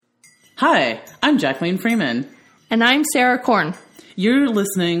Hi, I'm Jacqueline Freeman. And I'm Sarah Korn. You're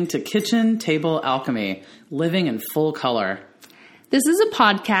listening to Kitchen Table Alchemy, living in full color. This is a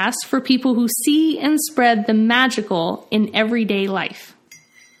podcast for people who see and spread the magical in everyday life.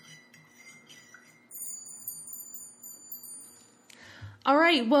 All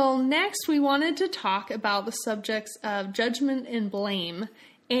right, well, next we wanted to talk about the subjects of judgment and blame.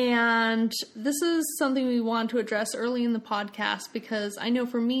 And this is something we want to address early in the podcast because I know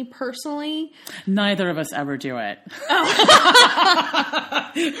for me personally... Neither of us ever do it.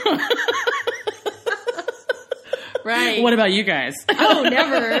 Right. What about you guys? Oh,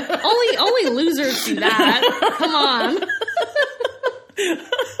 never. Only losers do that. Come on.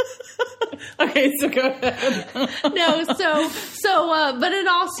 Okay, so go ahead. But in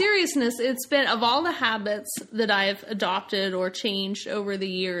all seriousness, it's been, of all the habits that I've adopted or changed over the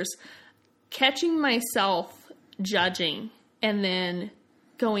years, catching myself judging and then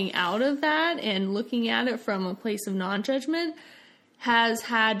going out of that and looking at it from a place of non-judgment has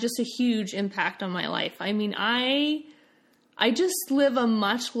had just a huge impact on my life. I mean, I just live a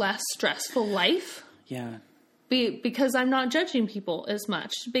much less stressful life. Yeah. Because I'm not judging people as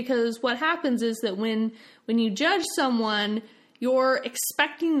much. Because what happens is that when you judge someone, you're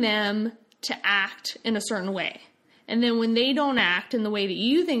expecting them to act in a certain way. And then when they don't act in the way that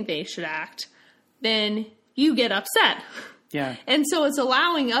you think they should act, then you get upset. Yeah. And so it's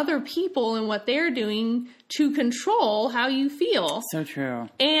allowing other people and what they're doing to control how you feel. So true.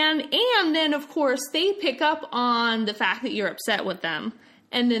 And then, of course, they pick up on the fact that you're upset with them.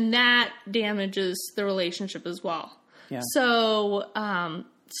 And then that damages the relationship as well. Yeah. So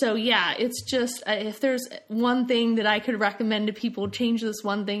yeah, it's just, if there's one thing that I could recommend to people, change this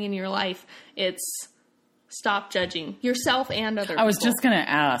one thing in your life, it's stop judging yourself and other people. I was just going to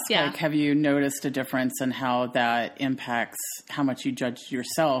ask, Yeah. have you noticed a difference in how that impacts how much you judge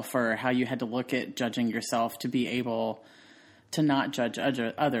yourself or how you had to look at judging yourself to be able to not judge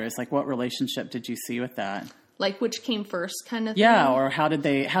others? Like, what relationship did you see with that? Like, which came first kind of thing? Yeah, or how did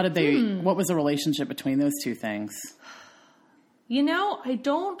they, what was the relationship between those two things? You know, I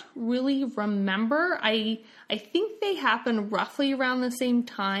don't really remember. I think they happened roughly around the same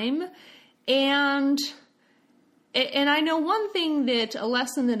time. And I know one thing that, a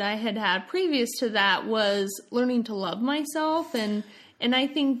lesson that I had previous to that was learning to love myself. And I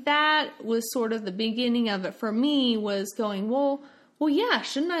think that was sort of the beginning of it for me, was going, well, yeah,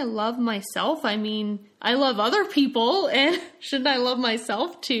 shouldn't I love myself? I mean, I love other people, and shouldn't I love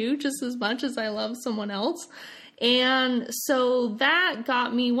myself too, just as much as I love someone else? And so that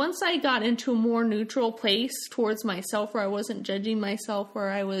got me, once I got into a more neutral place towards myself, where I wasn't judging myself, where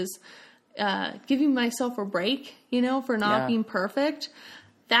I was giving myself a break, for not being perfect,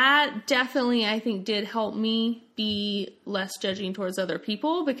 that definitely, I think, did help me be less judging towards other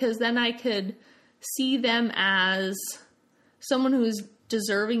people, because then I could see them as someone who's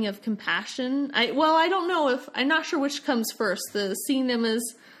deserving of compassion. I don't know I'm not sure which comes first, the seeing them as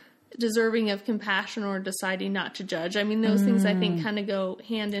deserving of compassion or deciding not to judge. I mean, those things I think kind of go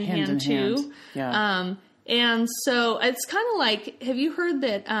hand in hand too. Yeah. And so it's kind of like, have you heard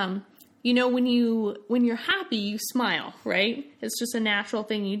that, when you're happy, you smile, right? It's just a natural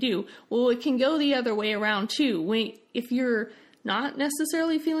thing you do. Well, it can go the other way around too. If you're not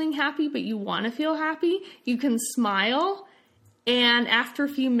necessarily feeling happy, but you want to feel happy, you can smile. And after a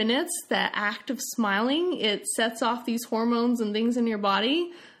few minutes, the act of smiling, it sets off these hormones and things in your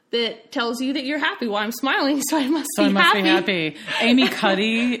body that tells you that you're happy. Well, I'm smiling, so I must be happy. Amy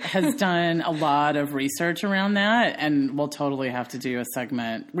Cuddy has done a lot of research around that, and we'll totally have to do a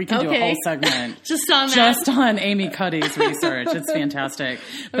segment. We can do a whole segment just on Amy Cuddy's research. It's fantastic.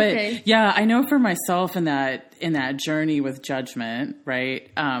 But yeah, I know for myself in that journey with judgment,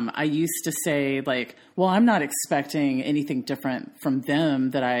 right? I used to say, like, well, I'm not expecting anything different from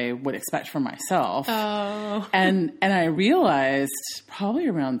them that I would expect from myself. Oh. And I realized probably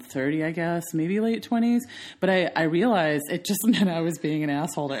around 30, I guess, maybe late 20s, but I realized it just meant I was being an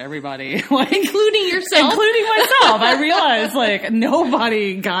asshole to everybody. Including yourself? Including myself. I realized, like,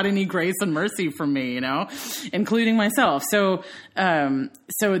 nobody got any grace and mercy from me, including myself. So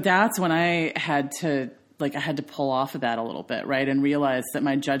that's when I had to pull off of that a little bit, right? And realize that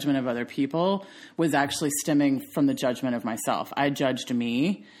my judgment of other people was actually stemming from the judgment of myself. I judged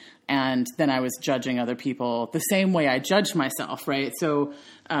me, and then I was judging other people the same way I judged myself, right? So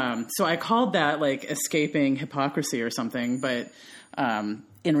I called that like escaping hypocrisy or something, but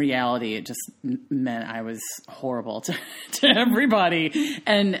in reality, it just meant I was horrible to everybody.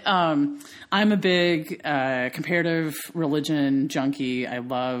 And I'm a big comparative religion junkie. I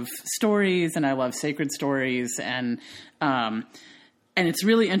love stories and I love sacred stories. And And it's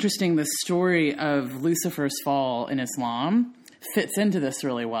really interesting. The story of Lucifer's fall in Islam fits into this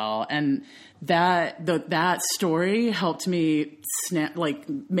really well. And that story helped me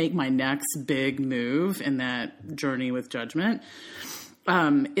make my next big move in that journey with judgment.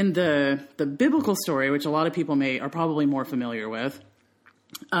 In the biblical story, which a lot of people are probably more familiar with,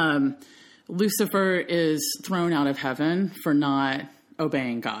 Lucifer is thrown out of heaven for not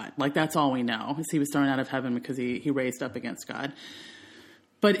obeying God. Like, that's all we know, is he was thrown out of heaven because he raised up against God.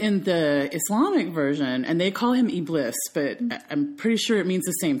 But in the Islamic version, and they call him Iblis, but I'm pretty sure it means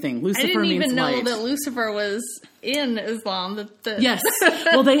the same thing. Lucifer means light. I didn't even know that Lucifer was in Islam. Yes.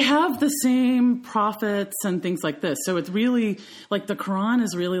 Well, they have the same prophets and things like this. So it's really, like, the Quran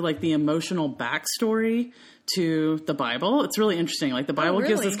is really like the emotional backstory to the Bible. It's really interesting. Like, the Bible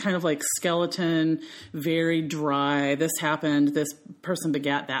gives this kind of like skeleton, very dry, this happened, this person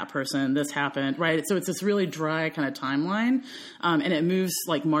begat that person, this happened, right? So it's this really dry kind of timeline. And it moves,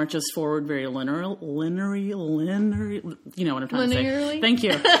 like, marches forward very linearly, you know what I'm trying to say. Thank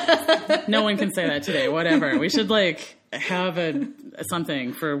you. No one can say that today. Whatever. We should, like, have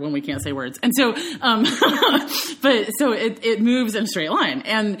something for when we can't say words. And so, so it moves in a straight line.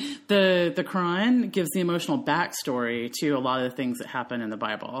 And the Quran gives the emotional backstory to a lot of the things that happen in the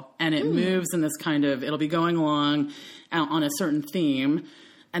Bible. And it moves in this kind of, it'll be going along on a certain theme.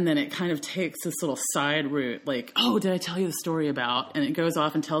 And then it kind of takes this little side route, like, oh, did I tell you the story about? And it goes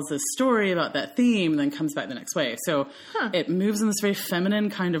off and tells this story about that theme, and then comes back the next way. So it moves in this very feminine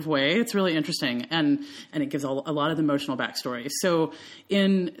kind of way. It's really interesting, and it gives a lot of the emotional backstory. So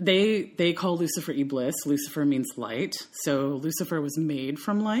they call Lucifer Iblis. Lucifer means light. So Lucifer was made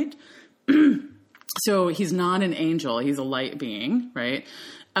from light. So he's not an angel. He's a light being, right?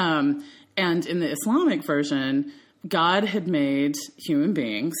 And in the Islamic version, God had made human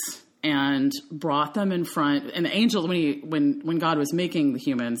beings and brought them in front. And the angels, when God was making the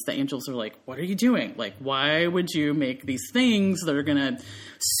humans, the angels were like, "What are you doing? Like, why would you make these things that are going to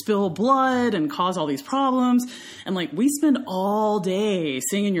spill blood and cause all these problems? And, like, we spend all day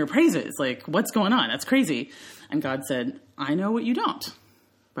singing your praises. Like, what's going on? That's crazy." And God said, "I know what you don't."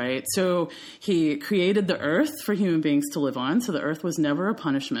 Right? So he created the earth for human beings to live on. So the earth was never a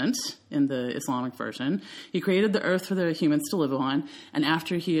punishment in the Islamic version. He created the earth for the humans to live on. And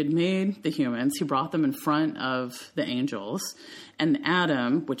after he had made the humans, he brought them in front of the angels. And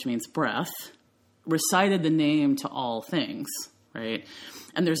Adam, which means breath, recited the name to all things, right?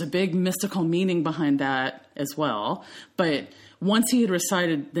 And there's a big mystical meaning behind that as well. But once he had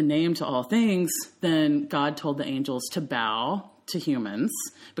recited the name to all things, then God told the angels to bow to humans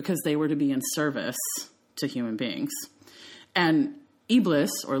because they were to be in service to human beings. And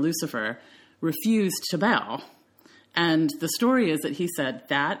Iblis, or Lucifer, refused to bow. And the story is that he said,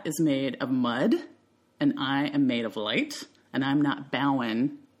 "That is made of mud, and I am made of light, and I'm not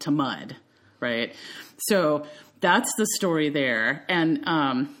bowing to mud," right? So that's the story there. And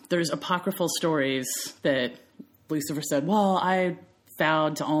there's apocryphal stories that Lucifer said, "Well, I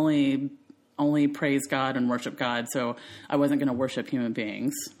vowed to only praise God and worship God, so I wasn't going to worship human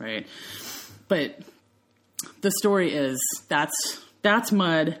beings," right? But the story is, that's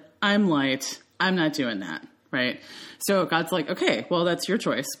mud, I'm light, I'm not doing that, right? So God's like, "Okay, well, that's your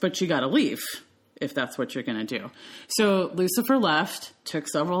choice, but you got to leave if that's what you're going to do." So Lucifer left, took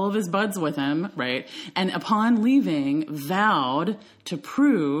several of his buds with him, right? And upon leaving, vowed to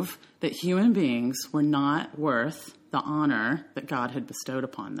prove that human beings were not worth the honor that God had bestowed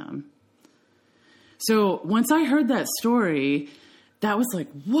upon them. So once I heard that story, that was like,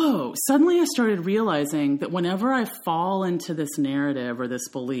 whoa. Suddenly I started realizing that whenever I fall into this narrative or this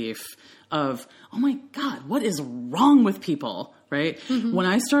belief of, oh my God, what is wrong with people, right? Mm-hmm. When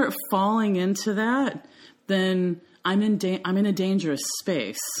I start falling into that, then I'm in a dangerous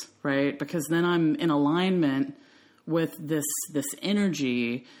space, right? Because then I'm in alignment with this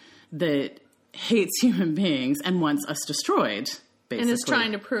energy that hates human beings and wants us destroyed, basically. And is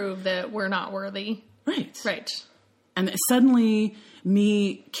trying to prove that we're not worthy. Right. And suddenly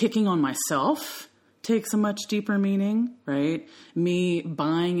me kicking on myself takes a much deeper meaning, right? Me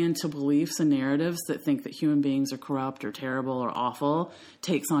buying into beliefs and narratives that think that human beings are corrupt or terrible or awful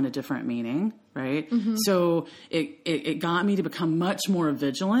takes on a different meaning, right? Mm-hmm. So it got me to become much more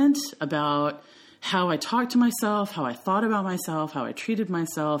vigilant about how I talked to myself, how I thought about myself, how I treated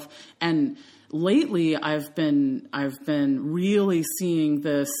myself. And lately I've been really seeing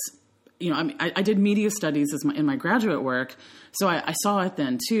this. You know, I mean, I did media studies in my graduate work, so I saw it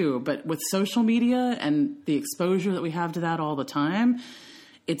then too. But with social media and the exposure that we have to that all the time,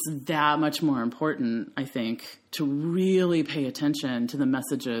 it's that much more important, I think, to really pay attention to the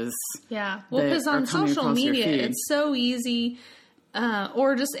messages. Yeah, well, because on social media, it's so easy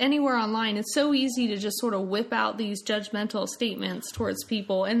or just anywhere online, it's so easy to just sort of whip out these judgmental statements towards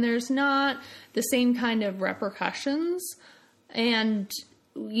people, and there's not the same kind of repercussions. And,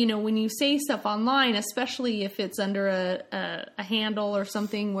 you know, when you say stuff online, especially if it's under a handle or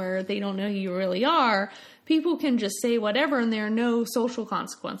something where they don't know who you really are, people can just say whatever and there are no social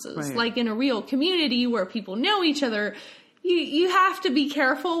consequences. Right. Like in a real community where people know each other, you have to be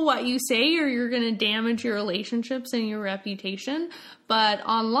careful what you say or you're going to damage your relationships and your reputation. But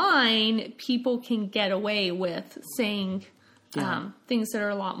online, people can get away with saying things that are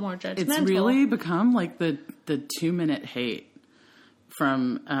a lot more judgmental. It's really become like the 2-minute hate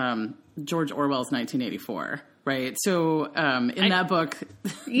from George Orwell's 1984, right? So in that book...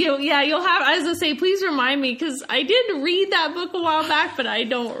 you'll have... I was going to say, please remind me, because I did read that book a while back, but I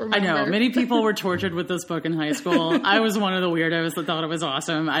don't remember. I know. Many people were tortured with this book in high school. I was one of the weirdos that thought it was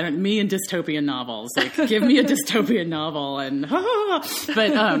awesome. Me and dystopian novels. Like, give me a dystopian novel and...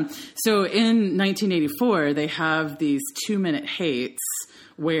 But so in 1984, they have these 2-minute hates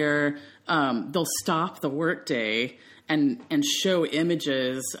where they'll stop the workday and show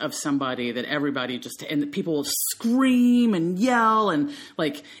images of somebody that everybody and people will scream and yell and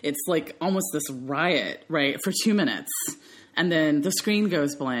like, it's like almost this riot, right? For 2 minutes. And then the screen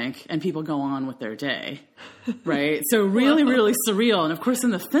goes blank and people go on with their day, right? So really, really surreal. And of course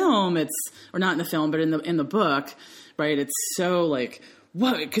in the film or not in the film, but in the book, right? It's so like,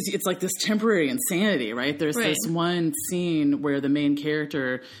 what? Because it's like this temporary insanity, right? There's this one scene where the main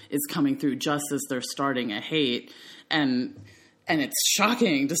character is coming through just as they're starting a hate. And it's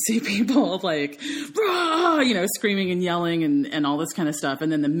shocking to see people like, rah, you know, screaming and yelling and all this kind of stuff.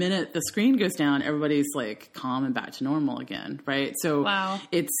 And then the minute the screen goes down, everybody's like calm and back to normal again, right? So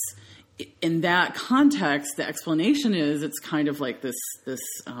it's in that context, the explanation is it's kind of like this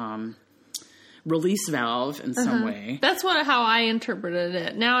release valve in some way. That's how I interpreted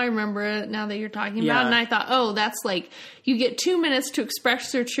it. Now I remember it, now that you're talking about it. And I thought, oh, that's like, you get 2 minutes to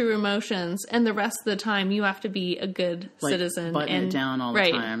express your true emotions, and the rest of the time you have to be a good citizen. Button it down all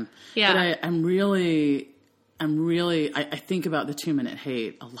the time. Yeah. But I'm really, I think about the 2-minute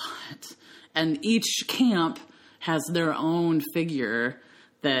hate a lot. And each camp has their own figure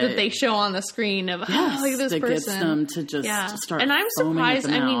that they show on the screen of, like this that person. Gets them to just start. And I'm surprised.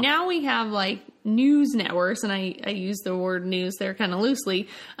 I mean, now we have like news networks, and I use the word news there kind of loosely.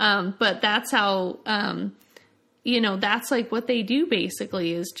 But that's how, that's like what they do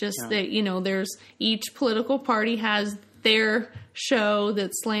basically is just that, there's each political party has their show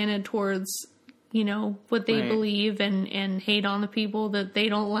that's slanted towards, what they believe and hate on the people that they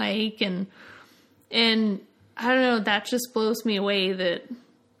don't like. And I don't know, that just blows me away that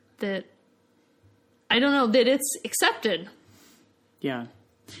I don't know, that it's accepted. Yeah.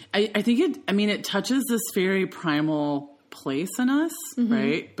 I think it touches this very primal place in us,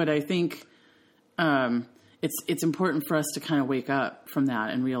 right? But I think it's important for us to kind of wake up from that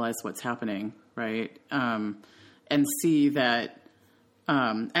and realize what's happening, right? And see that,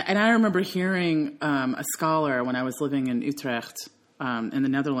 and I remember hearing a scholar when I was living in Utrecht in the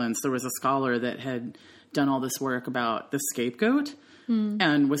Netherlands. There was a scholar that had done all this work about the scapegoat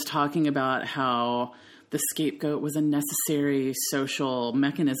and was talking about how the scapegoat was a necessary social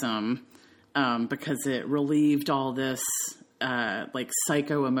mechanism because it relieved all this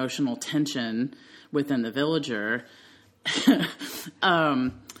psycho-emotional tension within the villager.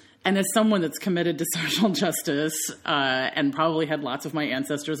 And as someone that's committed to social justice and probably had lots of my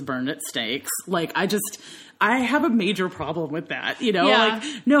ancestors burned at stakes, I have a major problem with that,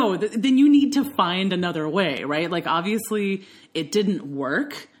 then you need to find another way, right? Like, obviously it didn't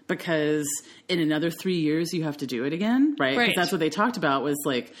work because in another 3 years you have to do it again, right? Because that's what they talked about was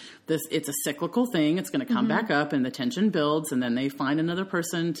like this, it's a cyclical thing. It's going to come back up and the tension builds and then they find another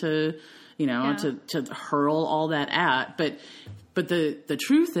person to, to hurl all that at. But the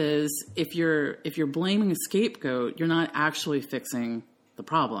truth is if you're blaming a scapegoat, you're not actually fixing the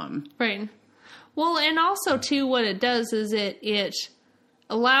problem. Right. Well, and also, too, what it does is it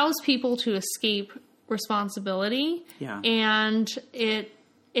allows people to escape responsibility. Yeah. And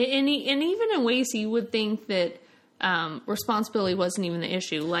and even in ways you would think that responsibility wasn't even the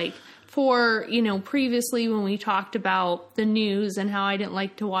issue. Like, for, previously when we talked about the news and how I didn't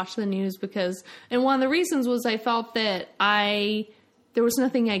like to watch the news and one of the reasons was I felt that there was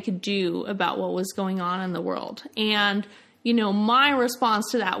nothing I could do about what was going on in the world. And my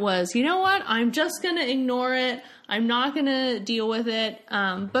response to that was, you know what? I'm just going to ignore it. I'm not going to deal with it.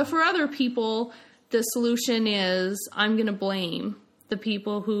 But for other people, the solution is I'm going to blame the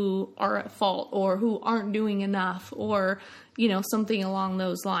people who are at fault or who aren't doing enough or, something along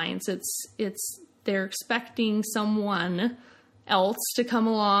those lines. They're expecting someone else to come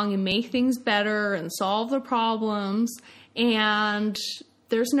along and make things better and solve the problems. And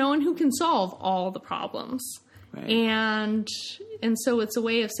there's no one who can solve all the problems. Right. And so it's a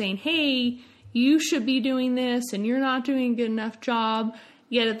way of saying, hey, you should be doing this and you're not doing a good enough job.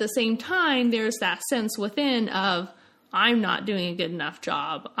 Yet at the same time, there's that sense within of, I'm not doing a good enough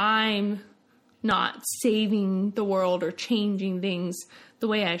job. I'm not saving the world or changing things the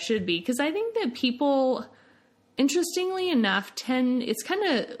way I should be. Because I think that people, interestingly enough,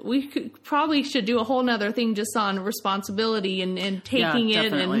 we probably should do a whole nother thing just on responsibility and taking it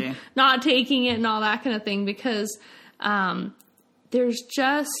definitely. and not taking it and all that kind of thing. Because there's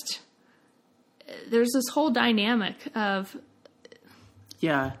this whole dynamic of,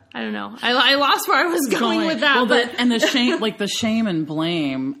 Yeah. I don't know. I lost where I was going with that. Well, and the shame, like the shame and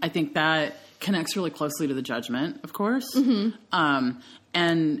blame, I think that connects really closely to the judgment, of course. Mm-hmm.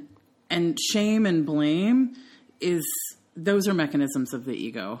 And shame and blame those are mechanisms of the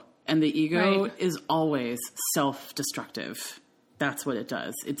ego. And the ego is always self-destructive. That's what it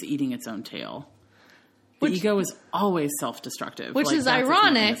does. It's eating its own tail. The ego is always self-destructive. Which is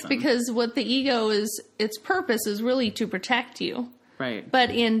ironic because what the ego is, its purpose is really to protect you. Right. But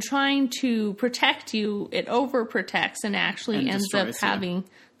in trying to protect you, it overprotects and actually ends up having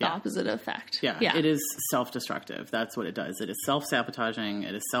the opposite effect. Yeah, it is self-destructive. That's what it does. It is self-sabotaging.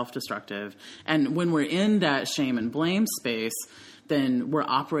 It is self-destructive. And when we're in that shame and blame space, then we're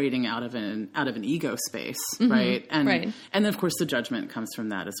operating out of an ego space, right? And then of course the judgment comes from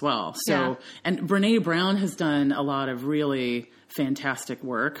that as well. So, and Brené Brown has done a lot of really fantastic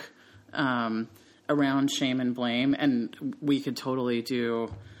work around shame and blame, and we could totally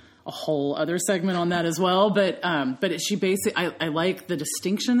do a whole other segment on that as well. But she basically, I like the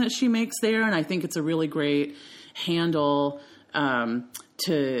distinction that she makes there, and I think it's a really great handle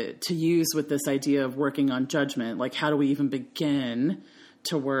to use with this idea of working on judgment. Like, how do we even begin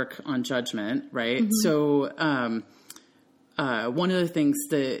to work on judgment, right? Mm-hmm. So one of the things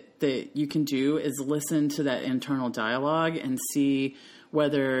that you can do is listen to that internal dialogue and see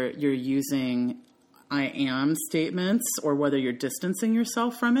whether you're using I am statements or whether you're distancing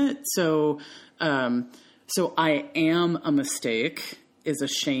yourself from it. So I am a mistake is a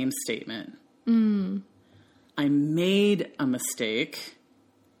shame statement. Mm. I made a mistake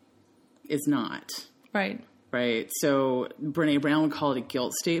is not. Right. Right. So Brené Brown would call it a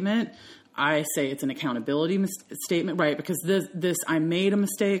guilt statement. I say it's an accountability statement, right? Because this I made a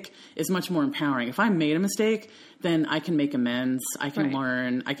mistake is much more empowering. If I made a mistake, then I can make amends. I can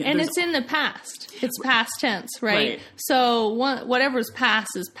learn. And it's in the past. It's past tense, right? So whatever's past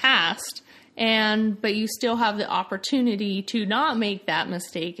is past, but you still have the opportunity to not make that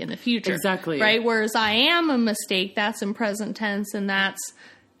mistake in the future. Exactly. Right? Whereas I am a mistake, that's in present tense, and that's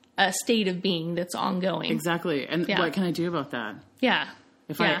a state of being that's ongoing. Exactly. And what can I do about that? Yeah.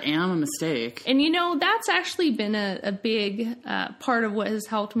 If I am a mistake. And, that's actually been a big part of what has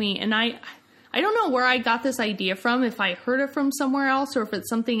helped me. And I don't know where I got this idea from, if I heard it from somewhere else or if it's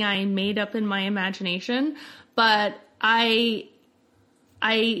something I made up in my imagination. But I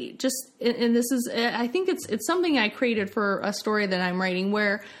just, and this is, I think it's something I created for a story that I'm writing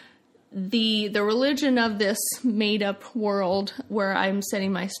where the religion of this made up world where I'm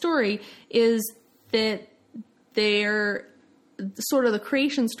setting my story is that they're, sort of the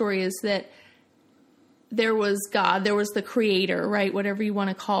creation story is that there was God, there was the creator, right? Whatever you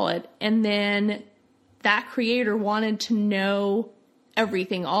want to call it. And then that creator wanted to know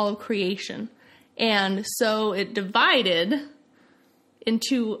everything, all of creation. And so it divided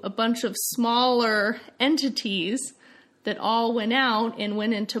into a bunch of smaller entities that all went out and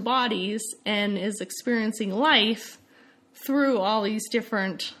went into bodies and is experiencing life through all these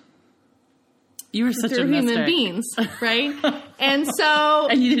different You were such a human beings, right? And so,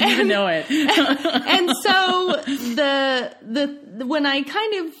 and you didn't even know it. And so when I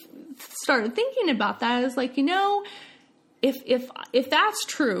kind of started thinking about that, I was like, if that's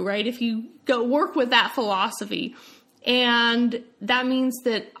true, right? If you go work with that philosophy, and that means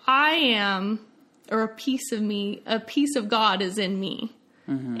that I am, or a piece of me, a piece of God is in me.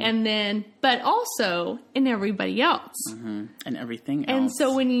 Mm-hmm. And then, but also in everybody else. Mm-hmm. And everything else. And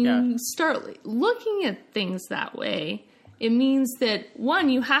so when you start looking at things that way, it means that, one,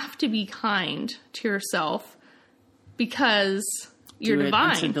 you have to be kind to yourself because you're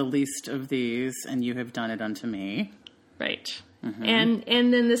divine. Do it unto the least of these, and you have done it unto me. Right. Mm-hmm.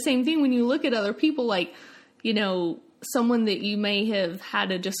 And then the same thing when you look at other people, like, someone that you may have had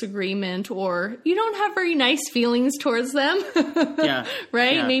a disagreement or you don't have very nice feelings towards them.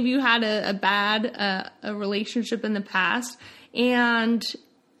 Right? Yeah. Maybe you had a bad a relationship in the past, and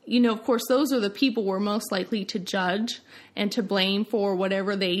of course, those are the people we're most likely to judge and to blame for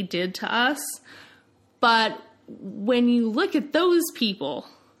whatever they did to us. But when you look at those people,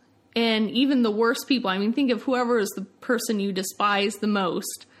 and even the worst people, I mean, think of whoever is the person you despise the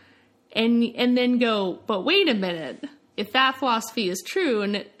most, and then go, but wait a minute, if that philosophy is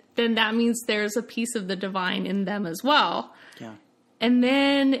true, then that means there's a piece of the divine in them as well. Yeah. And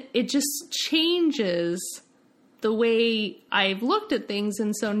then it just changes the way I've looked at things.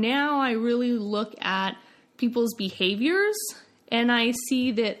 And so now I really look at people's behaviors, and I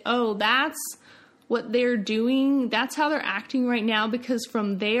see that, oh, that's what they're doing. That's how they're acting right now, because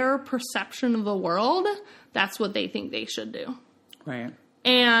from their perception of the world, that's what they think they should do. Right.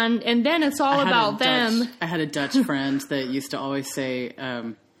 And then it's all about them. I had a Dutch friend that used to always say,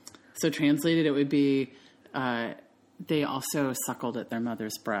 so translated, it would be, they also suckled at their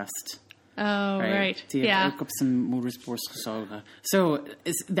mother's breast. Oh, right. Yeah. So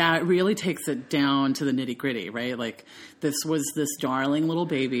that really takes it down to the nitty gritty, right? Like, this was this darling little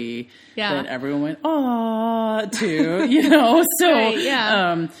baby that everyone went, "Aw," to, So,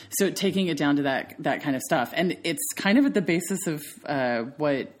 right, so taking it down to that kind of stuff. And it's kind of at the basis of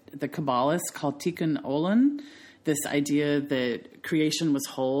what the Kabbalists call Tikkun Olam, this idea that creation was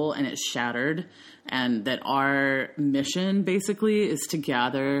whole and it's shattered, and that our mission basically is to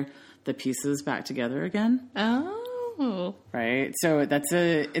gather the pieces back together again. Oh. Right. So it's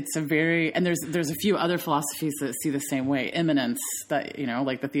a very, and there's a few other philosophies that see the same way. Immanence, that,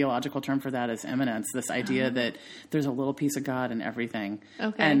 like the theological term for that is immanence, this idea that there's a little piece of God in everything.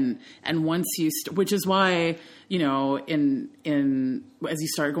 Okay. And once you, which is why, in as you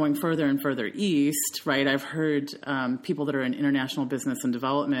start going further and further east, right, I've heard people that are in international business and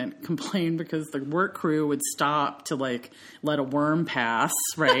development complain because the work crew would stop to let a worm pass,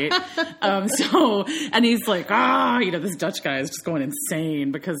 right? And he's like, this Dutch guy is just going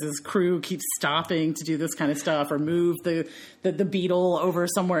insane because his crew keeps stopping to do this kind of stuff or move the beetle over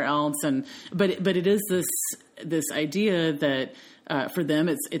somewhere else. But it is this idea that for them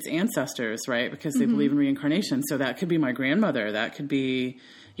it's ancestors, right? Because they believe in reincarnation. So that could be my grandmother. That could be,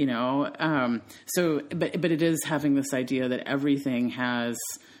 but it is having this idea that everything has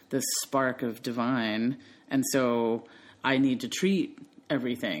this spark of divine. And so I need to treat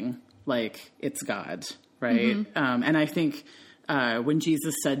everything like it's God. Right. And I think when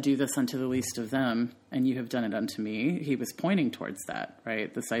Jesus said, "Do this unto the least of them, and you have done it unto me," he was pointing towards that,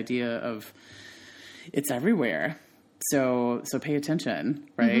 right? This idea of it's everywhere. So pay attention.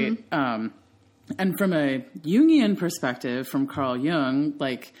 Right. And from a Jungian perspective, from Carl Jung,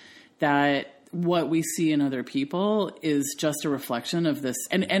 that what we see in other people is just a reflection of this.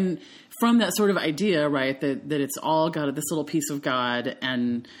 And from that sort of idea, right, that it's all got this little piece of God,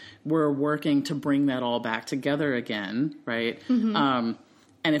 and we're working to bring that all back together again, right? And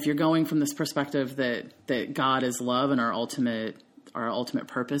if you're going from this perspective that God is love and our ultimate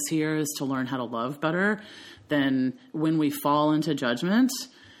purpose here is to learn how to love better, then when we fall into judgment,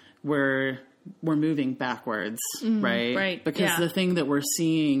 we're moving backwards, right? Right. Because the thing that we're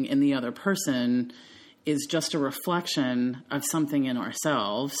seeing in the other person is just a reflection of something in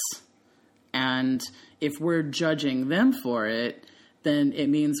ourselves. And if we're judging them for it, then it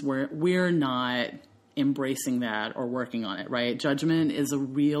means we're not embracing that or working on it, right? Judgment is a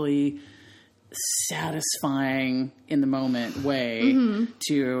really satisfying in the moment way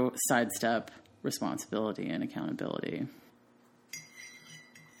to sidestep responsibility and accountability.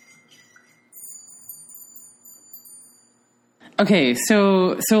 Okay,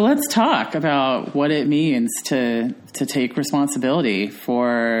 so let's talk about what it means to take responsibility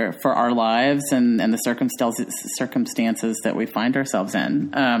for our lives and the circumstances that we find ourselves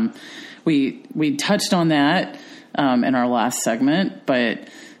in. We touched on that in our last segment, but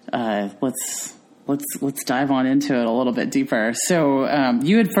let's dive on into it a little bit deeper. So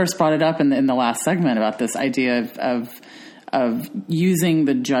you had first brought it up in the last segment about this idea of using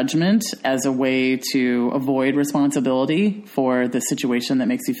the judgment as a way to avoid responsibility for the situation that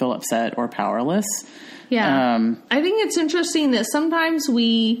makes you feel upset or powerless. Yeah. I think it's interesting that sometimes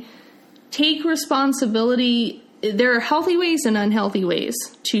we take responsibility. There are healthy ways and unhealthy ways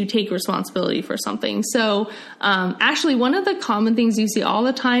to take responsibility for something. So, actually, one of the common things you see all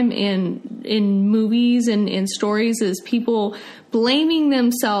the time in movies and in stories is people blaming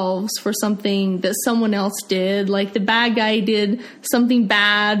themselves for something that someone else did. Like the bad guy did something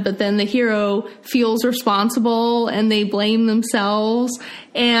bad, but then the hero feels responsible and they blame themselves.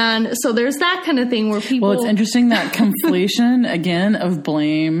 And so there's that kind of thing where people... Well, it's interesting that conflation, again, of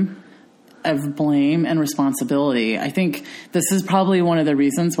blame and responsibility. I think this is probably one of the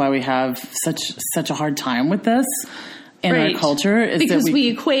reasons why we have such a hard time with this. in our culture is because that we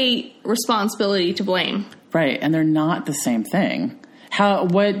equate responsibility to blame. Right, and they're not the same thing.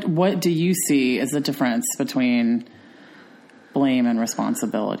 What do you see as the difference between blame and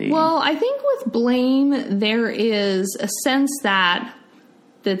responsibility? Well, I think with blame, there is a sense that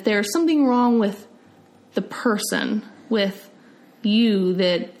there's something wrong with the person, with you,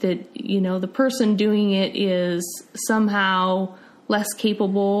 that the person doing it is somehow less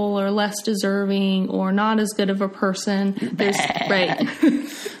capable or less deserving or not as good of a person. Right.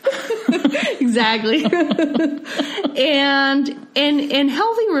 Exactly. and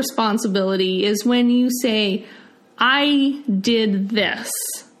healthy responsibility is when you say, I did this,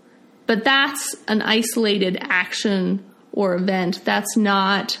 but that's an isolated action or event. That's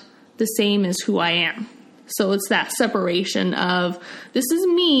not the same as who I am. So it's that separation of this is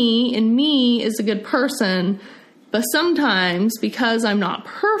me, and me is a good person, but sometimes because I'm not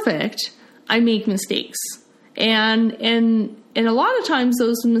perfect, I make mistakes. And a lot of times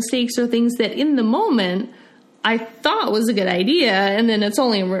those mistakes are things that in the moment I thought was a good idea, and then it's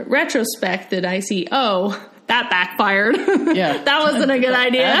only in retrospect that I see, oh, that backfired. Yeah. That wasn't a good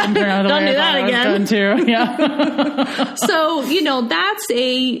idea. Don't do that again. Too. Yeah. So,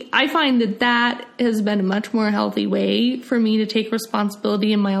 I find that has been a much more healthy way for me to take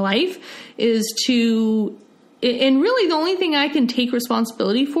responsibility in my life is to, and really the only thing I can take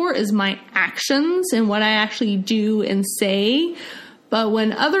responsibility for is my actions and what I actually do and say. But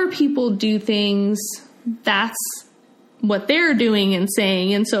when other people do things, that's what they're doing and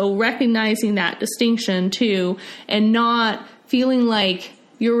saying. And so recognizing that distinction too, and not feeling like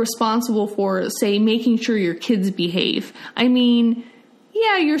you're responsible for, say, making sure your kids behave. I mean,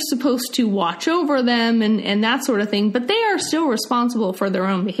 yeah, you're supposed to watch over them and that sort of thing, but they are still responsible for their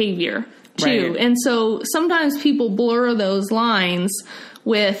own behavior too. Right. And so sometimes people blur those lines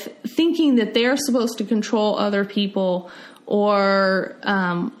with thinking that they're supposed to control other people, or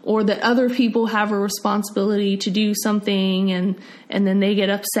that other people have a responsibility to do something, and then they get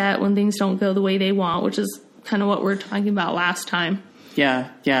upset when things don't go the way they want, which is kind of what we were talking about last time. Yeah.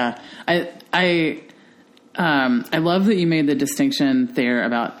 I love that you made the distinction there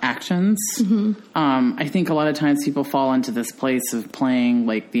about actions. Mm-hmm. I think a lot of times people fall into this place of playing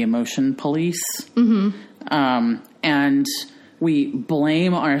like the emotion police. Mm-hmm. And we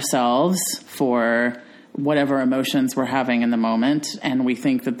blame ourselves for whatever emotions we're having in the moment, and we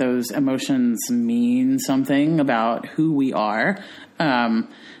think that those emotions mean something about who we are, and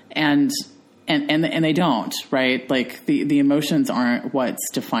they don't, right? Like the emotions aren't what's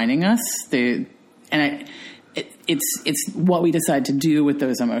defining us. It's what we decide to do with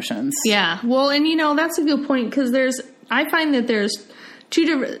those emotions. Yeah, well, and that's a good point, because I find that there's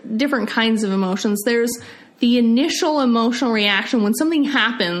two different kinds of emotions. There's the initial emotional reaction when something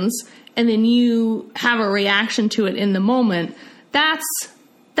happens, and then you have a reaction to it in the moment. That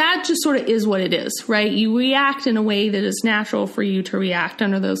just sort of is what it is, right? You react in a way that is natural for you to react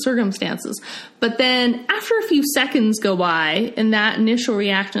under those circumstances. But then after a few seconds go by and that initial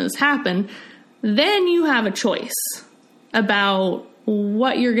reaction has happened, then you have a choice about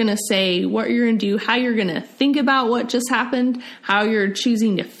what you're going to say, what you're going to do, how you're going to think about what just happened, how you're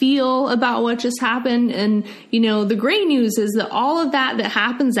choosing to feel about what just happened. And, the great news is that all of that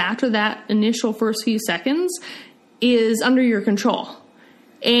happens after that initial first few seconds is under your control.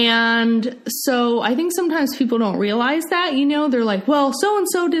 And so I think sometimes people don't realize that, they're like, well,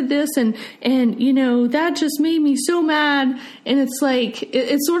 so-and-so did this and that just made me so mad. And it's like,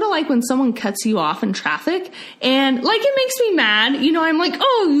 it's sort of like when someone cuts you off in traffic and like, it makes me mad, I'm like,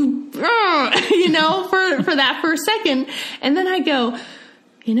 for that first second. And then I go,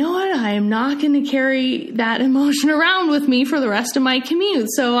 you know what? I am not going to carry that emotion around with me for the rest of my commute.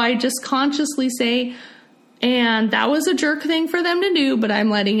 So I just consciously say, and that was a jerk thing for them to do, but I'm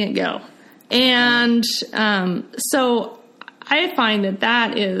letting it go. And so I find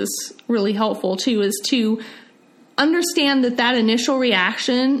that is really helpful too, is to understand that initial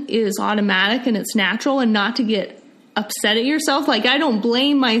reaction is automatic and it's natural, and not to get upset at yourself. Like, I don't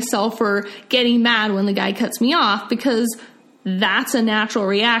blame myself for getting mad when the guy cuts me off, because that's a natural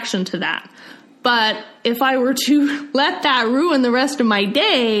reaction to that. But if I were to let that ruin the rest of my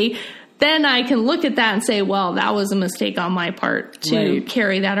day, then I can look at that and say, well, that was a mistake on my part to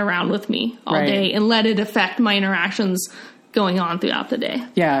carry that around with me all day and let it affect my interactions going on throughout the day.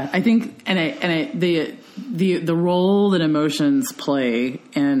 Yeah, I think, the role that emotions play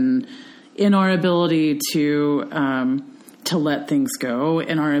in our ability to let things go,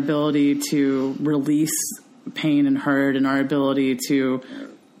 in our ability to release pain and hurt, in our ability to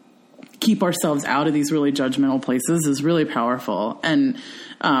keep ourselves out of these really judgmental places is really powerful. And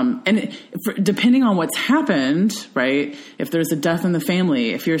depending on what's happened, right? If there's a death in the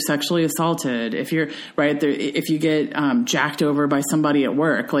family, if you're sexually assaulted, if you're if you get jacked over by somebody at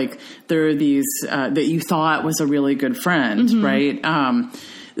work, like there are these that you thought was a really good friend, mm-hmm. right?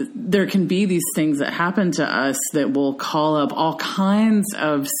 There can be these things that happen to us that will call up all kinds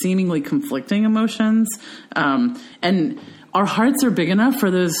of seemingly conflicting emotions, and our hearts are big enough for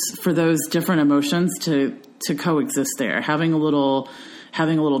those different emotions to coexist there. Having a little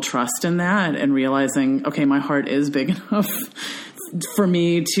trust in that and realizing, okay, my heart is big enough for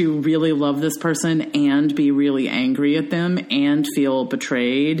me to really love this person and be really angry at them and feel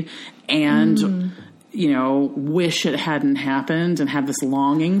betrayed and, wish it hadn't happened and have this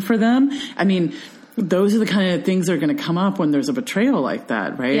longing for them. I mean, those are the kind of things that are going to come up when there's a betrayal like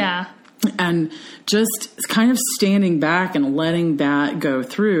that, right? Yeah. And just kind of standing back and letting that go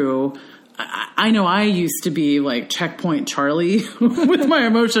through. I know I used to be like checkpoint Charlie with my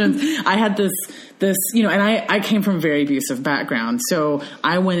emotions. I had this, and I came from a very abusive background. So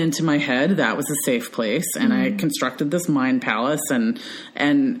I went into my head. That was a safe place. And I constructed this mind palace and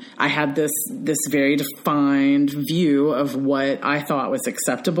I had this very defined view of what I thought was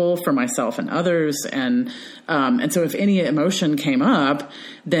acceptable for myself and others. And so if any emotion came up,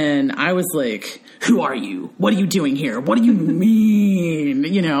 then I was like, who are you? What are you doing here? What do you mean?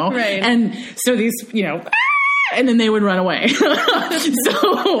 Right. And so these, and then they would run away.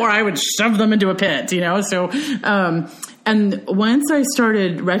 Or I would shove them into a pit, So, and once I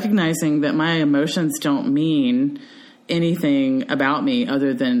started recognizing that my emotions don't mean anything about me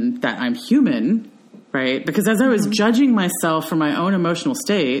other than that I'm human, right? Because as I was judging myself for my own emotional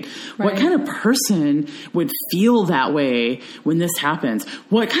state, what kind of person would feel that way when this happens?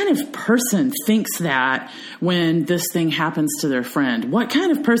 What kind of person thinks that when this thing happens to their friend? What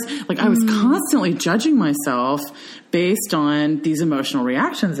kind of person, I was constantly judging myself based on these emotional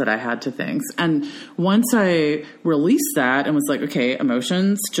reactions that I had to things. And once I released that and was like, okay,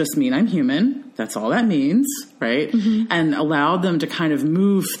 emotions just mean I'm human. That's all that means, right? Mm-hmm. And allowed them to kind of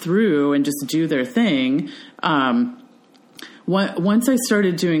move through and just do their thing. Once I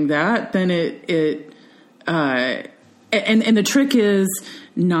started doing that, then and the trick is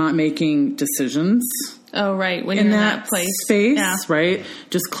not making decisions. Oh, right. When you're in that place. Space, right?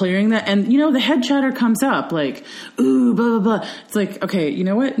 Just clearing that. And, the head chatter comes up like, ooh, blah, blah, blah. It's like, okay, you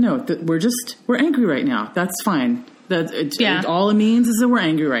know what? No, we're angry right now. That's fine. All it means is that we're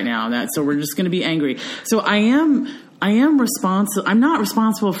angry right now. So we're just going to be angry. So I am responsible. I'm not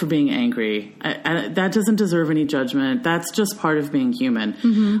responsible for being angry. That doesn't deserve any judgment. That's just part of being human.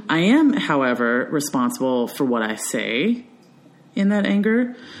 Mm-hmm. I am, however, responsible for what I say in that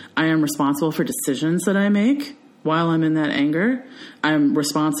anger. I am responsible for decisions that I make while I'm in that anger. I'm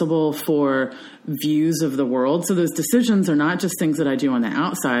responsible for views of the world. So those decisions are not just things that I do on the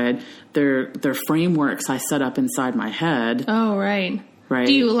outside. They're frameworks I set up inside my head. Oh, right. Right.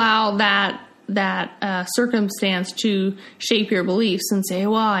 Do you allow that circumstance to shape your beliefs and say,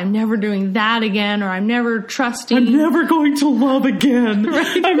 well, I'm never doing that again, or I'm never trusting. I'm never going to love again.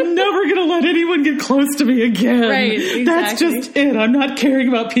 Right. I'm never going to let anyone get close to me again. Right, exactly. That's just it. I'm not caring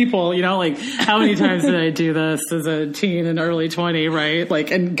about people. How many times did I do this as a teen and early 20, right?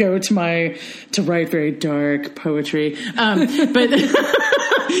 And go to write very dark poetry. But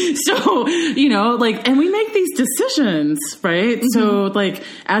so, and we make these decisions, right? Mm-hmm. So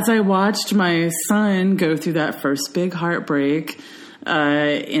as I watched my son go through that first big heartbreak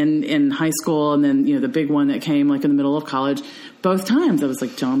in high school, and then the big one that came in the middle of college, both times I was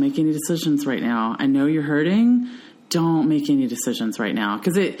like, don't make any decisions right now. I know you're hurting. Don't make any decisions right now,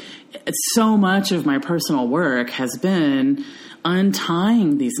 because it's so much of my personal work has been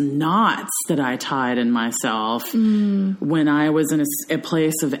untying these knots that I tied in myself when I was in a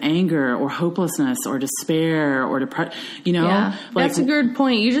place of anger or hopelessness or despair or depression. Yeah, that's a good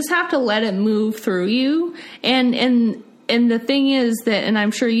point. You just have to let it move through you. And the thing is that, and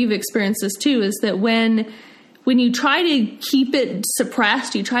I'm sure you've experienced this too, is that when you try to keep it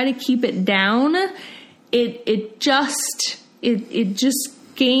suppressed, you try to keep it down, it just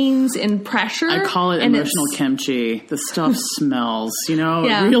gains in pressure. I call it emotional kimchi. The stuff smells, it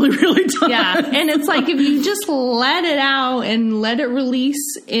really, really does. Yeah, and it's like if you just let it out and let it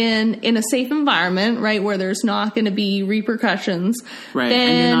release in a safe environment, right, where there's not going to be repercussions. Right, then,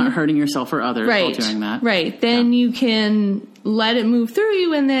 and you're not hurting yourself or others while doing that. Right, then you can let it move through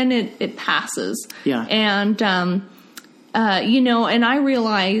you, and then it passes. Yeah. And, and I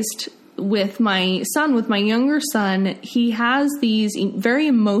realized with my son, with my younger son, he has these very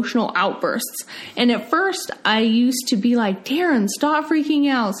emotional outbursts. And at first I used to be like, Darren, stop freaking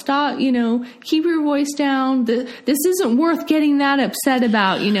out. Stop, keep your voice down. This isn't worth getting that upset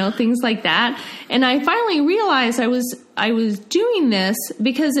about, things like that. And I finally realized I was doing this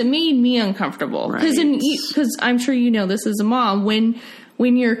because it made me uncomfortable. Because I'm sure this as a mom,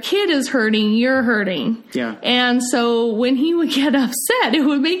 when your kid is hurting, you're hurting. Yeah. And so when he would get upset, it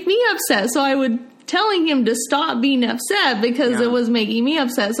would make me upset. So I would telling him to stop being upset because it was making me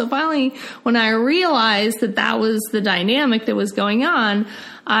upset. So finally, when I realized that was the dynamic that was going on,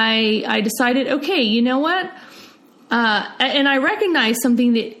 I decided, okay, you know what? And I recognized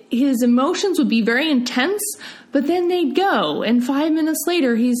something, that his emotions would be very intense, but then they'd go, and 5 minutes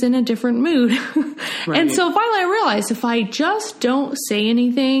later, he's in a different mood. Right. And so finally I realized if I just don't say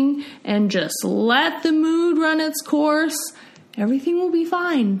anything and just let the mood run its course, everything will be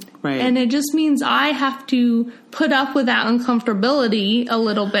fine. Right. And it just means I have to put up with that uncomfortability a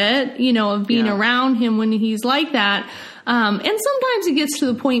little bit, of being around him when he's like that. And sometimes it gets to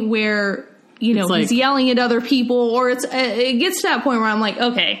the point where he's yelling at other people, or it gets to that point where I'm like,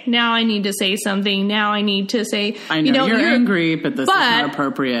 okay, now I need to say something. Now I need to say, I know you're angry, but this is not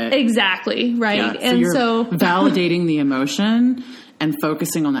appropriate. Exactly. Right. Yeah, and you're so validating the emotion and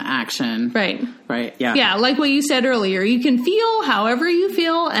focusing on the action. Right. Right. Yeah. Yeah. Like what you said earlier, you can feel however you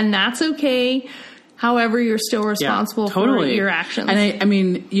feel, and that's okay. However, you're still responsible for your actions. And I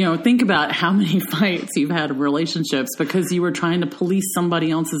mean, think about how many fights you've had in relationships because you were trying to police somebody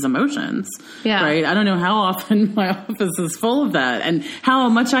else's emotions. Yeah. Right? I don't know how often my office is full of that and how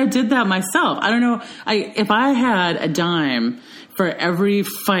much I did that myself. I don't know. If I had a dime for every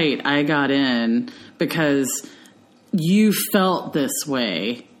fight I got in because you felt this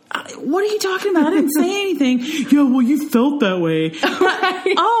way, what are you talking about? I didn't say anything. Yeah, well, you felt that way.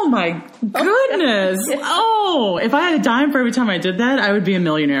 Right. Oh, my goodness. Oh, if I had a dime for every time I did that, I would be a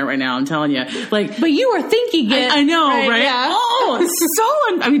millionaire right now, I'm telling you. But you were thinking it. I know, right? Yeah. Oh,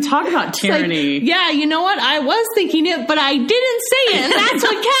 it's talk about tyranny. Yeah, you know what? I was thinking it, but I didn't say it, and that's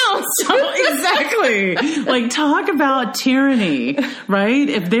what counts. Exactly. Talk about tyranny, right?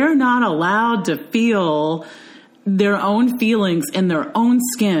 If they're not allowed to feel their own feelings in their own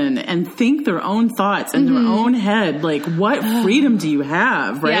skin and think their own thoughts in their own head, what freedom do you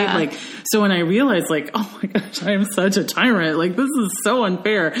have, right? Yeah. So when I realized, oh my gosh, I am such a tyrant, this is so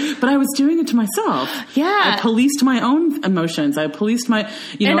unfair, but I was doing it to myself. Yeah. I policed my own emotions. I policed my,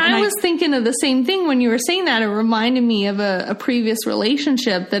 and I was thinking of the same thing when you were saying that. It reminded me of a previous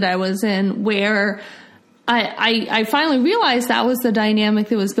relationship that I was in where I finally realized that was the dynamic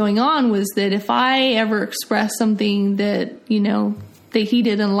that was going on, was that if I ever expressed something that, that he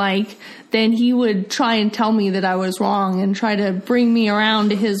didn't like, then he would try and tell me that I was wrong and try to bring me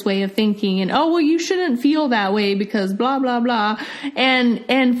around to his way of thinking. And, oh, well, you shouldn't feel that way because blah, blah, blah.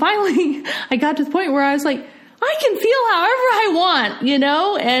 And finally I got to the point where I was like, I can feel however I want,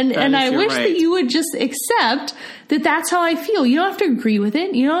 and I wish that you would just accept that that's how I feel. You don't have to agree with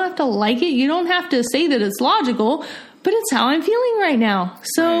it. You don't have to like it. You don't have to say that it's logical, but it's how I'm feeling right now.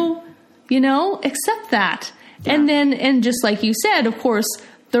 So, accept that. Yeah. And just like you said, of course,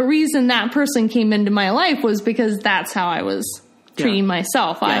 the reason that person came into my life was because that's how I was treating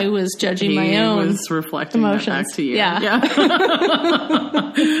myself. Yeah. I was judging my own was reflecting emotions. That back to you. Yeah.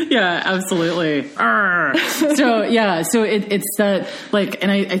 Yeah, absolutely. So it's that,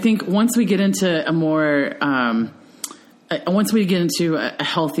 and I think once we get into a more, once we get into a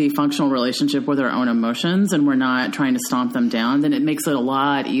healthy, functional relationship with our own emotions and we're not trying to stomp them down, then it makes it a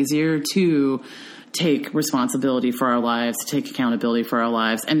lot easier to take responsibility for our lives, to take accountability for our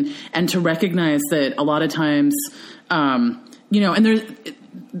lives, and to recognize that a lot of times, and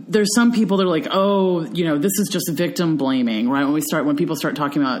there's some people that are like, oh, this is just victim blaming, right? When people start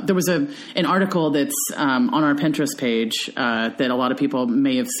talking about, there was an article that's on our Pinterest page that a lot of people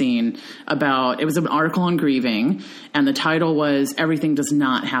may have seen about. It was an article on grieving, and the title was "Everything Does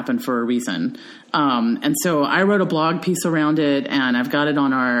Not Happen for a Reason." And so I wrote a blog piece around it, and I've got it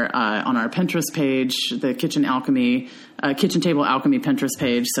on our Pinterest page, the Kitchen Table Alchemy Pinterest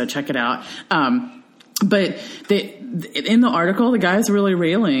page. So check it out. But in the article, the guy's really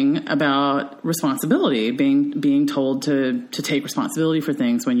railing about responsibility, being told to take responsibility for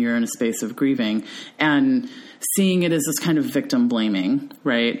things when you're in a space of grieving, and seeing it as this kind of victim blaming,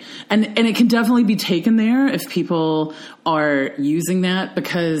 right? And it can definitely be taken there if people are using that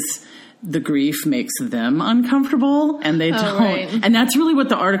because the grief makes them uncomfortable and they don't. Right. And that's really what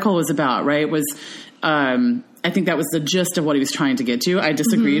the article was about, right? Was I think that was the gist of what he was trying to get to. I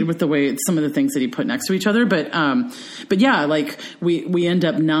disagreed with the way some of the things that he put next to each other, but yeah, like we end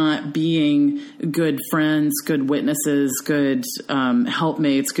up not being good friends, good witnesses, good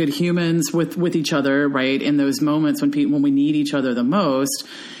helpmates, good humans with each other, right? In those moments when we need each other the most,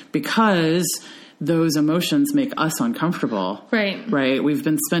 because those emotions make us uncomfortable. Right. Right. We've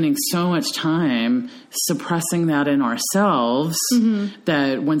been spending so much time suppressing that in ourselves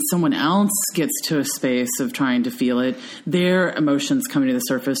that when someone else gets to a space of trying to feel it, their emotions coming to the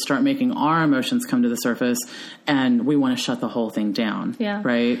surface start making our emotions come to the surface, and we want to shut the whole thing down. Yeah.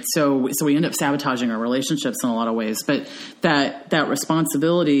 Right. So we end up sabotaging our relationships in a lot of ways, but that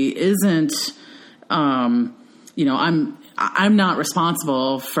responsibility isn't, I'm not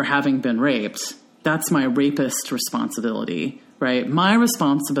responsible for having been raped. That's my rapist responsibility, right? My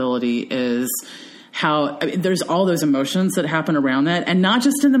responsibility is there's all those emotions that happen around that, and not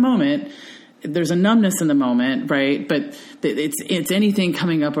just in the moment. There's a numbness in the moment, right? But it's anything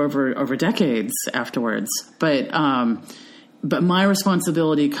coming up over decades afterwards. But my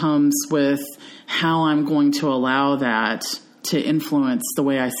responsibility comes with how I'm going to allow that to influence the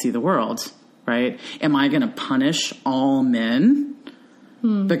way I see the world, right? Am I going to punish all men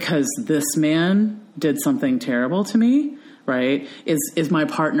because this man did something terrible to me, right? Is my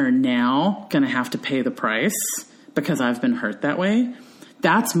partner now going to have to pay the price because I've been hurt that way?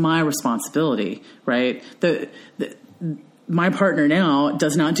 That's my responsibility, right? My partner now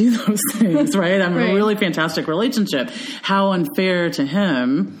does not do those things, right? I'm in a really fantastic relationship. How unfair to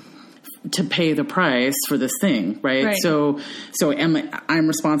him to pay the price for this thing, right? So I'm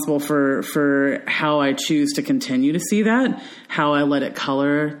responsible for how I choose to continue to see that, how I let it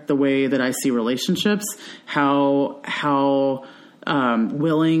color the way that I see relationships, how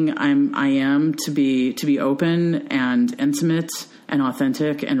willing I am to be open and intimate and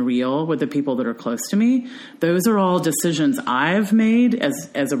authentic and real with the people that are close to me. Those are all decisions I've made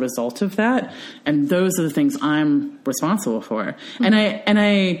as a result of that. And those are the things I'm responsible for. And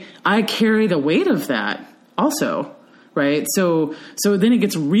I carry the weight of that also. Right. So then it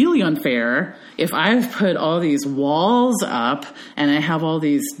gets really unfair if I've put all these walls up and I have all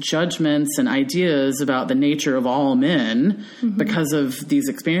these judgments and ideas about the nature of all men because of these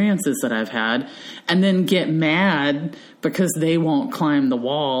experiences that I've had, and then get mad because they won't climb the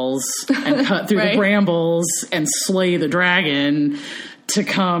walls and cut through the brambles and slay the dragon to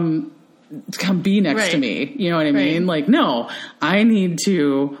come be next to me. You know what I mean? Like, no, I need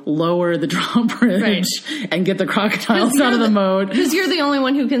to lower the drawbridge and get the crocodiles out of the moat. Because you're the only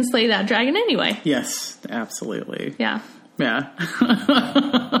one who can slay that dragon anyway. Yes, absolutely. Yeah. Yeah.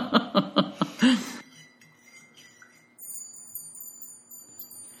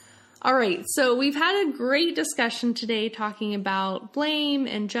 All right. So we've had a great discussion today talking about blame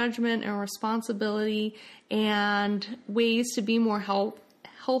and judgment and responsibility and ways to be more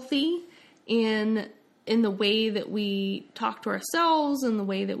healthy in the way that we talk to ourselves and the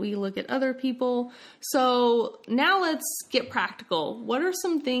way that we look at other people. So now let's get practical. What are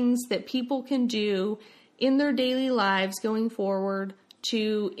some things that people can do in their daily lives going forward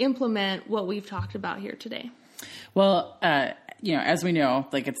to implement what we've talked about here today? Well, as we know,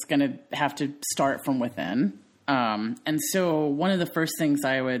 like, it's going to have to start from within. And so one of the first things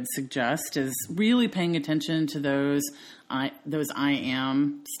I would suggest is really paying attention to those I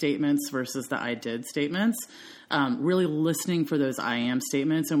am statements versus the I did statements. Really listening for those I am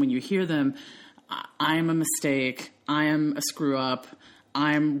statements. And when you hear them, I'm a mistake, I am a screw up,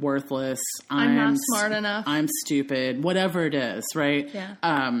 I'm worthless, I'm not smart enough, I'm stupid, whatever it is, right?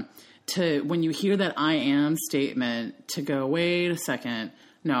 Yeah. When you hear that I am statement, to go, wait a second,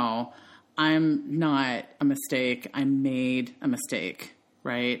 no, I'm not a mistake, I made a mistake,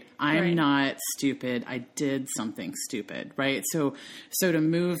 right? I'm not stupid, I did something stupid, right? So to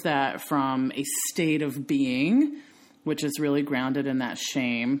move that from a state of being, which is really grounded in that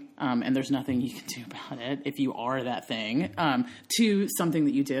shame, and there's nothing you can do about it if you are that thing, to something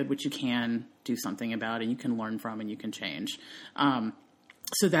that you did, which you can do something about and you can learn from and you can change.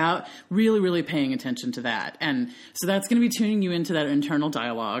 So that really, really paying attention to that. And so that's going to be tuning you into that internal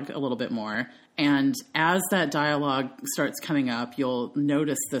dialogue a little bit more. And as that dialogue starts coming up, you'll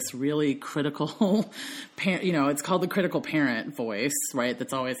notice this really critical, it's called the critical parent voice, right?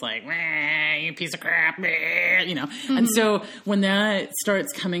 That's always like, you piece of crap, Mm-hmm. And so when that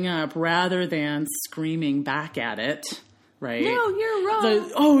starts coming up, rather than screaming back at it, right? No, you're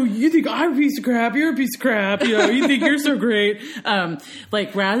wrong. You think I'm a piece of crap, you're a piece of crap, you think you're so great.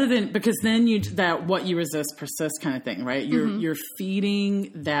 Rather than, because then that what you resist persists kind of thing, right? You're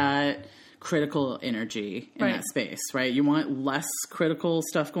feeding that critical energy in that space, right? You want less critical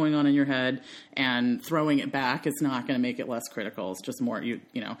stuff going on in your head, and throwing it back is not going to make it less critical. It's just more, you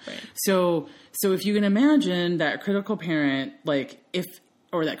know. Right. So if you can imagine that critical parent,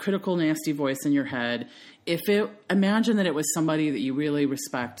 or that critical nasty voice in your head, imagine that it was somebody that you really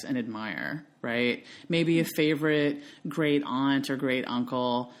respect and admire, right? Maybe a favorite great aunt or great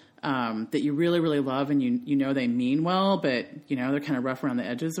uncle that you really, really love, and you know they mean well, but they're kind of rough around the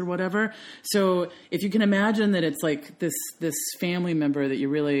edges or whatever. So if you can imagine that it's like this family member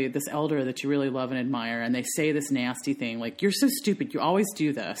this elder that you really love and admire, and they say this nasty thing, like, "You're so stupid, you always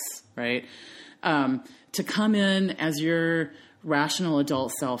do this," right? To come in as your rational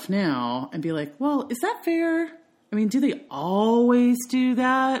adult self now and be like, well, is that fair? I mean, do they always do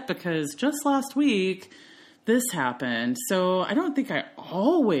that? Because just last week this happened, so I don't think I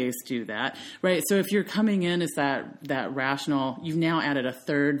always do that, right? So if you're coming in as that rational, you've now added a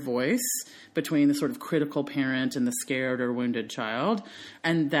third voice between the sort of critical parent and the scared or wounded child,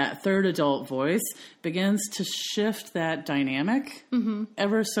 and that third adult voice begins to shift that dynamic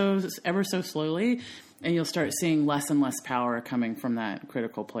ever so slowly. And you'll start seeing less and less power coming from that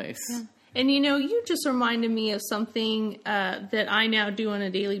critical place. Yeah. And you just reminded me of something that I now do on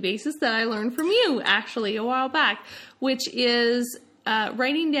a daily basis that I learned from you actually a while back, which is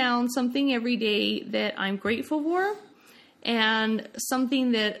writing down something every day that I'm grateful for, and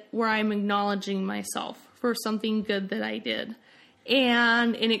something where I'm acknowledging myself for something good that I did.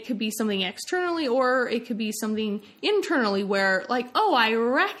 And it could be something externally, or it could be something internally where, like, oh, I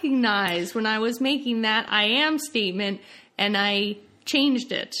recognized when I was making that I am statement and I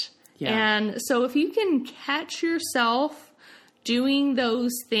changed it. Yeah. And so if you can catch yourself doing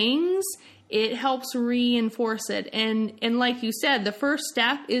those things, it helps reinforce it. And like you said, the first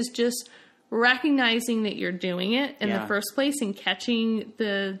step is just recognizing that you're doing it in the first place and catching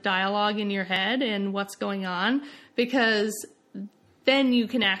the dialogue in your head and what's going on, because then you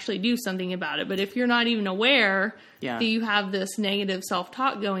can actually do something about it. But if you're not even aware that you have this negative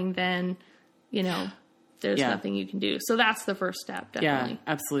self-talk going, then, there's nothing you can do. So that's the first step, definitely. Yeah,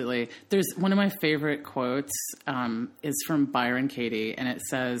 absolutely. There's one of my favorite quotes is from Byron Katie, and it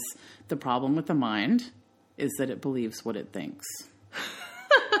says, "The problem with the mind is that it believes what it thinks."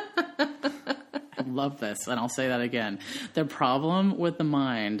 I love this, and I'll say that again. The problem with the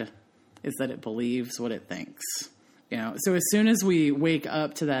mind is that it believes what it thinks. So as soon as we wake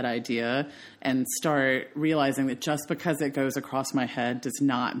up to that idea and start realizing that just because it goes across my head does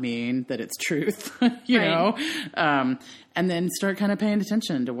not mean that it's truth, know, and then start kind of paying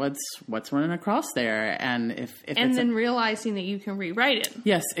attention to what's running across there, and if and then realizing that you can rewrite it.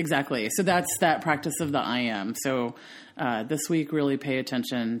 Yes, exactly. So that's that practice of the I am. So this week, really pay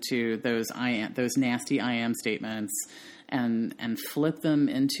attention to those nasty I am statements, and flip them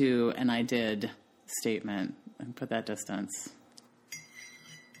into an I did statement. And put that distance.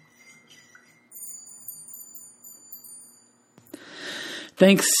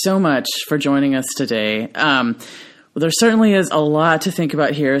 Thanks so much for joining us today. Well, there certainly is a lot to think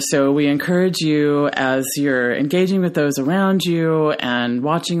about here, so we encourage you, as you're engaging with those around you and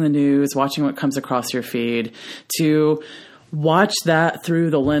watching the news, watching what comes across your feed, to watch that through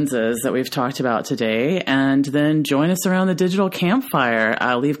the lenses that we've talked about today, and then join us around the digital campfire.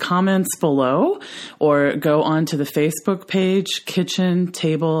 Leave comments below, or go on to the Facebook page, Kitchen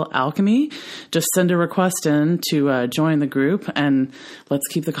Table Alchemy. Just send a request in to join the group, and let's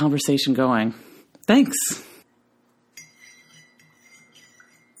keep the conversation going. Thanks.